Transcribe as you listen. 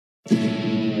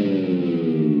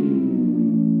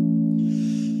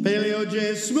Paleo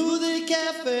J Smoothie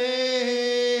Cafe.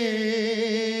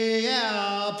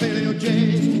 Yeah, Paleo J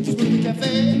Smoothie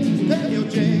Cafe. Paleo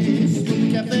J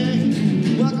Smoothie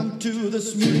Cafe. Welcome to the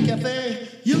Smoothie Cafe.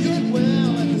 You get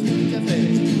well at the Smoothie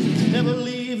Cafe. Never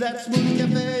leave that Smoothie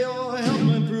Cafe or help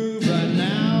improve right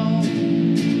now.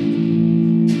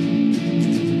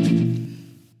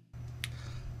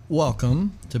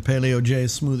 Welcome to Paleo J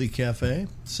Smoothie Cafe.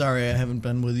 Sorry I haven't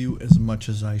been with you as much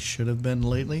as I should have been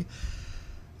lately.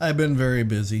 I've been very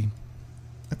busy.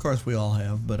 Of course we all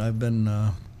have, but I've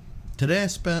been... Today I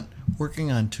spent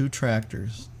working on 2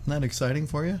 tractors. Isn't that exciting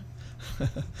for you?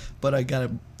 But I got it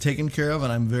taken care of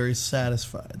and I'm very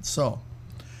satisfied. So,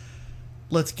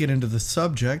 let's get into the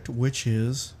subject, which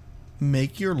is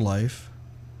make your life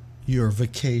your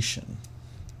vacation.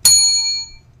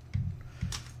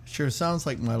 Sure sounds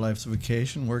like my life's a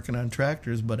vacation, working on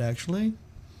tractors, but actually,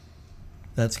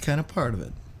 that's kind of part of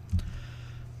it.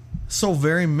 So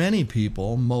very many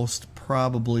people most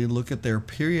probably look at their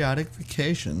periodic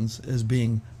vacations as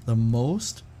being the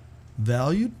most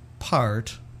valued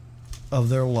part of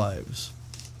their lives.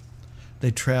 They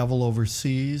travel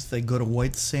overseas, they go to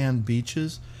white sand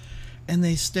beaches, and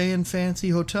they stay in fancy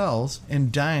hotels and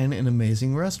dine in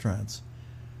amazing restaurants.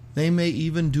 They may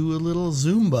even do a little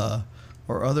Zumba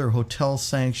or other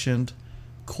hotel-sanctioned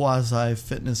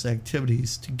quasi-fitness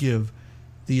activities to give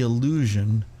the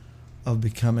illusion of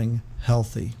becoming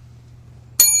healthy.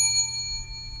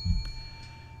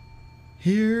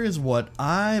 Here is what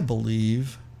I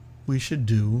believe we should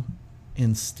do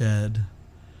instead.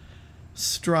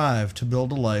 Strive to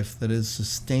build a life that is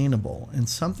sustainable and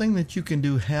something that you can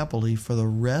do happily for the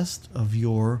rest of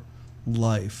your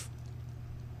life.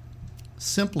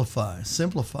 Simplify,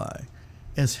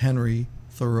 as Henry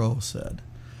Thoreau said.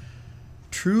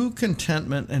 True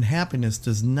contentment and happiness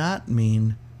does not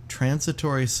mean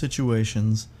transitory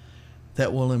situations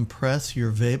that will impress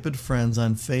your vapid friends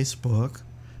on Facebook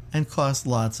and cost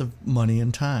lots of money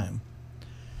and time.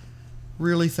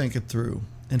 Really think it through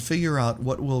and figure out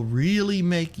what will really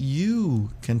make you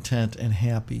content and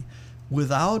happy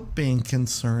without being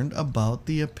concerned about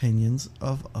the opinions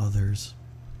of others.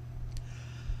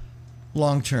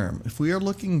 Long term, if we are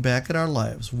looking back at our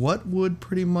lives, what would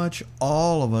pretty much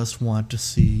all of us want to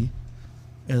see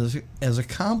as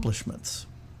accomplishments?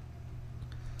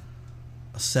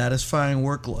 A satisfying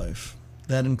work life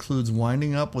that includes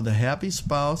winding up with a happy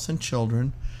spouse and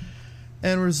children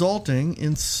and resulting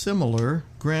in similar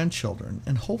grandchildren,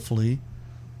 and hopefully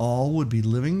all would be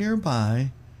living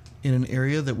nearby in an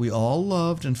area that we all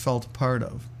loved and felt a part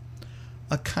of.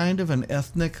 A kind of an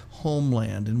ethnic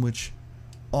homeland in which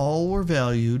all were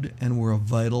valued and were a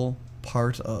vital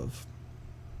part of.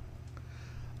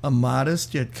 A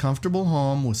modest yet comfortable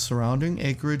home with surrounding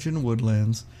acreage and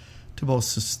woodlands to both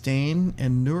sustain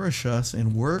and nourish us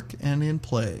in work and in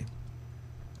play.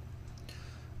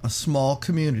 A small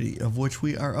community of which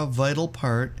we are a vital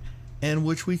part and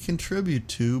which we contribute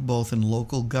to both in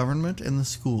local government and the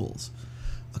schools.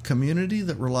 A community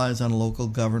that relies on local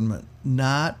government,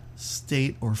 not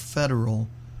state or federal,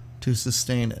 to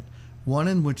sustain it. One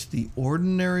in which the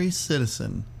ordinary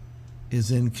citizen is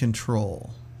in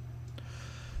control.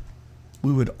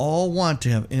 We would all want to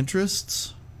have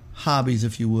interests, hobbies,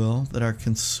 if you will, that are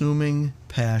consuming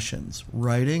passions.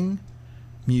 Writing,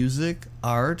 music,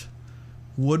 art,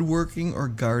 woodworking, or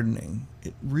gardening.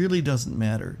 It really doesn't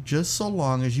matter, just so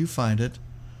long as you find it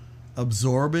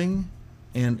absorbing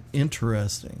and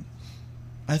interesting.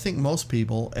 I think most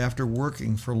people, after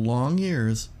working for long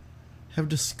years, have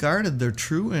discarded their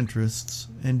true interests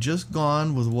and just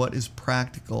gone with what is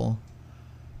practical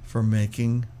for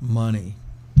making money.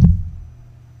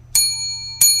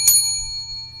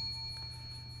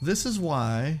 This is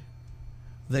why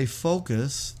they've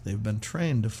been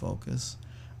trained to focus,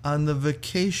 on the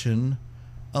vacation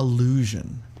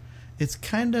illusion. It's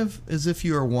kind of as if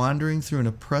you are wandering through an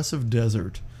oppressive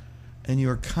desert and you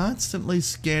are constantly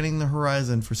scanning the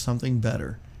horizon for something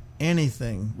better.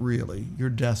 Anything, really. You're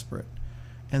desperate.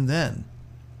 And then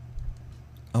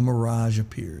a mirage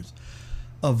appears,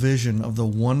 a vision of the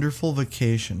wonderful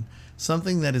vacation,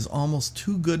 something that is almost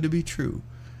too good to be true.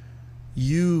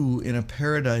 You in a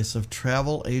paradise of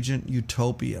travel agent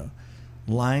utopia,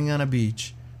 lying on a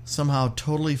beach, somehow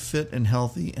totally fit and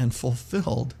healthy and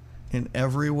fulfilled in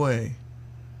every way.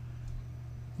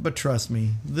 But trust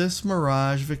me, this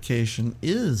mirage vacation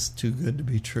is too good to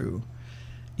be true.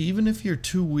 Even if your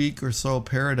 2-week or so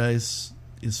paradise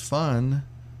is fun,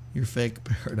 your fake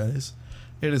paradise,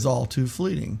 it is all too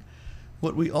fleeting.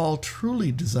 What we all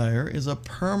truly desire is a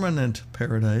permanent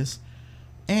paradise,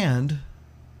 and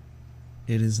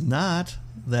it is not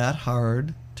that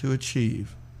hard to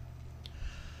achieve.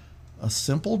 A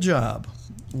simple job,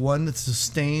 one that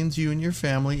sustains you and your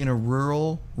family in a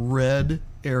rural, red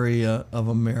area of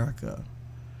America.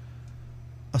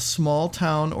 A small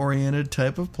town oriented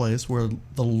type of place where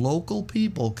the local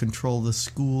people control the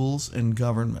schools and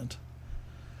government.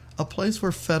 A place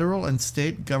where federal and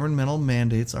state governmental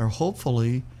mandates are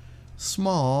hopefully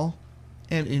small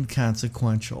and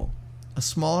inconsequential. A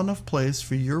small enough place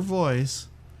for your voice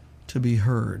to be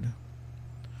heard.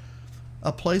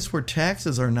 A place where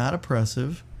taxes are not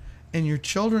oppressive and your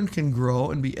children can grow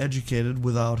and be educated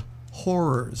without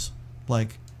horrors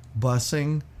like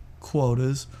busing,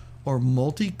 quotas, or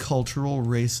multicultural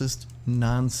racist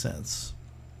nonsense.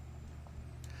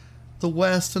 The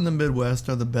West and the Midwest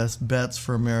are the best bets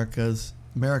for Americans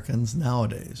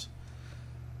nowadays.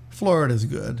 Florida's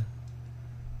good.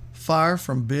 Far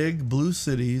from big blue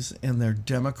cities and their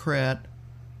Democrat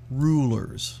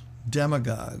rulers,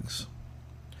 demagogues.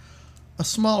 A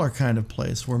smaller kind of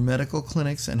place where medical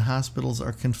clinics and hospitals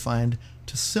are confined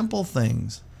to simple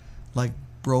things like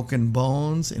broken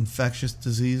bones, infectious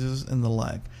diseases, and the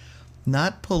like.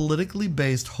 Not politically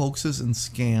based hoaxes and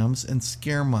scams and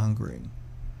scaremongering.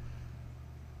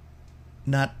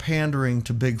 Not pandering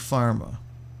to big pharma.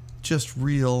 Just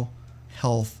real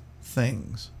health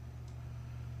things.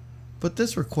 But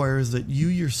this requires that you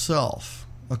yourself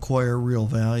acquire real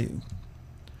value.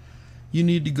 You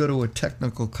need to go to a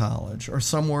technical college or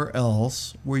somewhere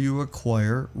else where you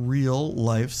acquire real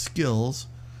life skills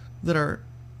that are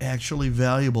actually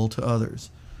valuable to others.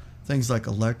 Things like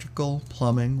electrical,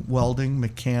 plumbing, welding,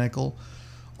 mechanical,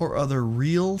 or other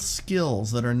real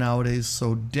skills that are nowadays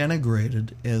so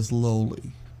denigrated as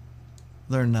lowly.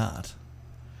 They're not.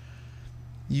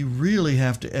 You really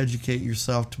have to educate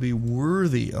yourself to be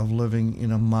worthy of living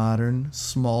in a modern,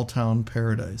 small-town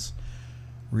paradise.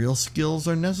 Real skills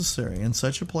are necessary. In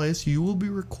such a place, you will be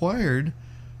required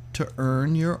to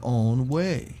earn your own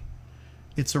way.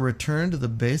 It's a return to the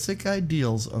basic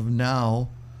ideals of now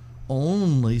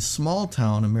only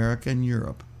small-town America and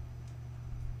Europe,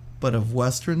 but of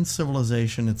Western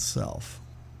civilization itself.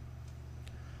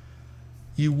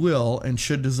 You will and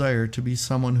should desire to be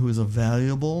someone who is a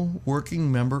valuable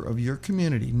working member of your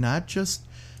community, not just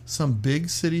some big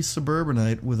city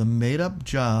suburbanite with a made-up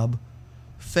job,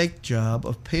 fake job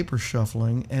of paper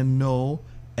shuffling and no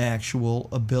actual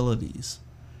abilities.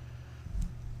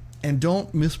 And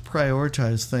don't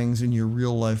misprioritize things in your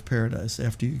real-life paradise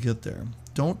after you get there.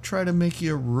 Don't try to make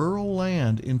your rural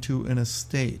land into an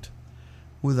estate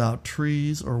without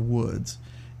trees or woods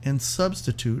and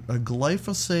substitute a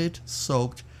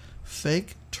glyphosate-soaked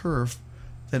fake turf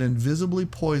that invisibly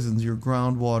poisons your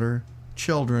groundwater,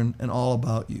 children, and all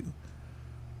about you.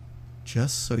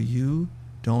 Just so you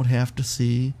don't have to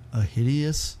see a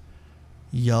hideous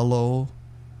yellow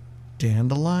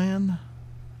dandelion?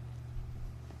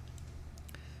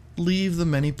 Leave the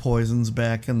many poisons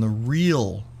back in the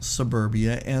real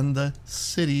suburbia and the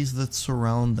cities that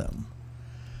surround them.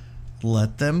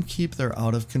 Let them keep their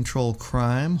out-of-control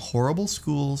crime, horrible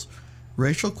schools,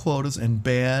 racial quotas, and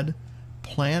bad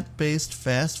plant-based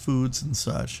fast foods and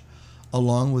such,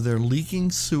 along with their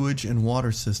leaking sewage and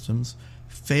water systems,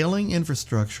 failing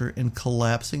infrastructure, and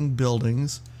collapsing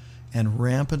buildings, and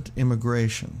rampant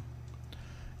immigration.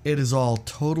 It is all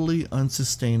totally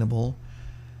unsustainable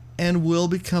and will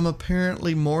become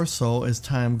apparently more so as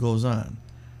time goes on.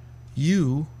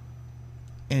 You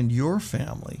and your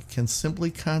family can simply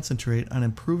concentrate on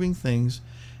improving things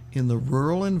in the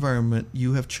rural environment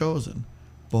you have chosen,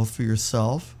 both for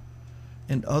yourself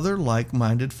and other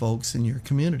like-minded folks in your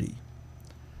community.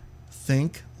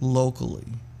 Think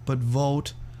locally, but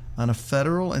vote on a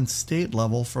federal and state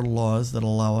level for laws that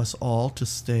allow us all to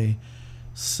stay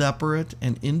separate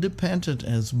and independent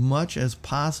as much as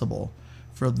possible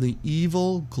from the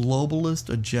evil globalist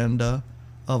agenda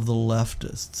of the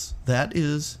leftists. That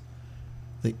is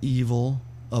the evil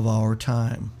of our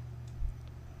time.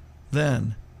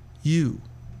 Then you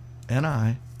and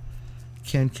I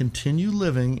can continue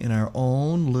living in our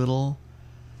own little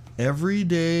every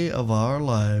day of our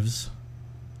lives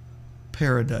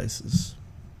paradises.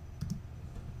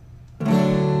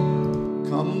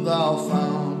 Come thou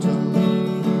fountain,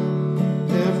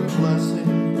 every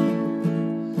blessing,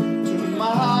 tune my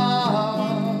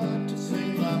heart to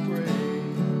sing thy praise.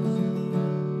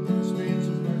 Streams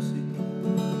of mercy,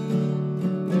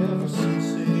 never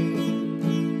ceasing,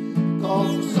 call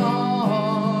for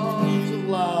songs of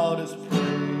loudest praise.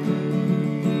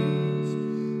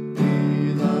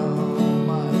 Be thou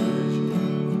my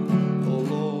vision, O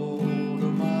Lord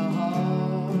of my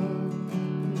heart,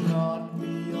 not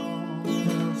beyond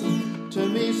to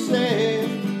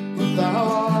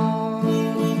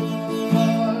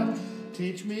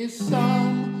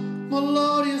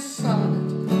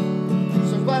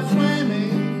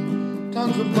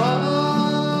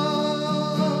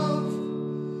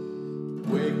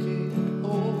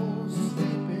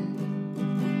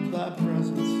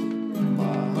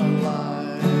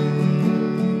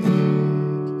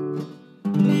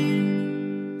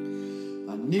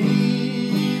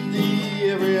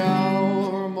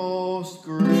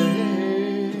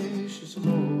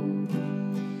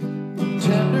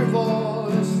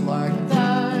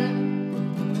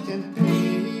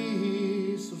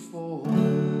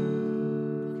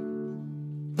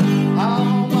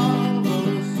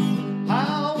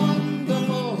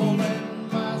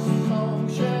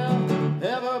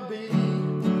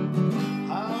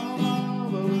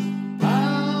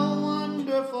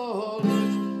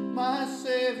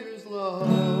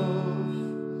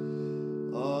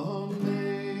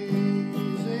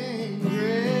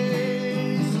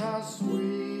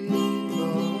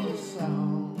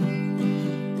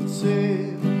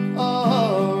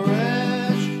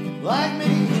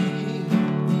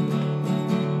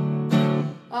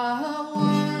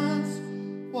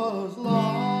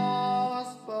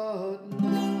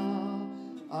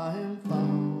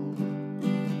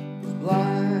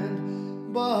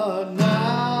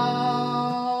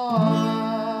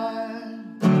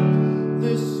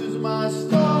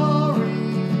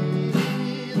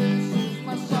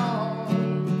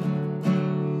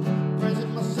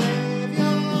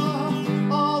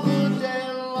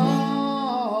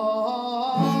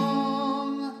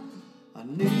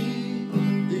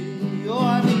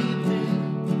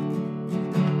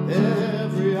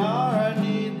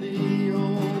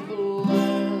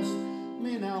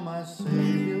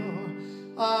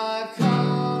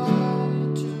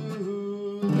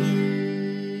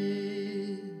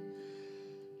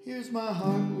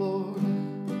Lord.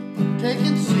 Take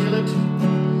and seal it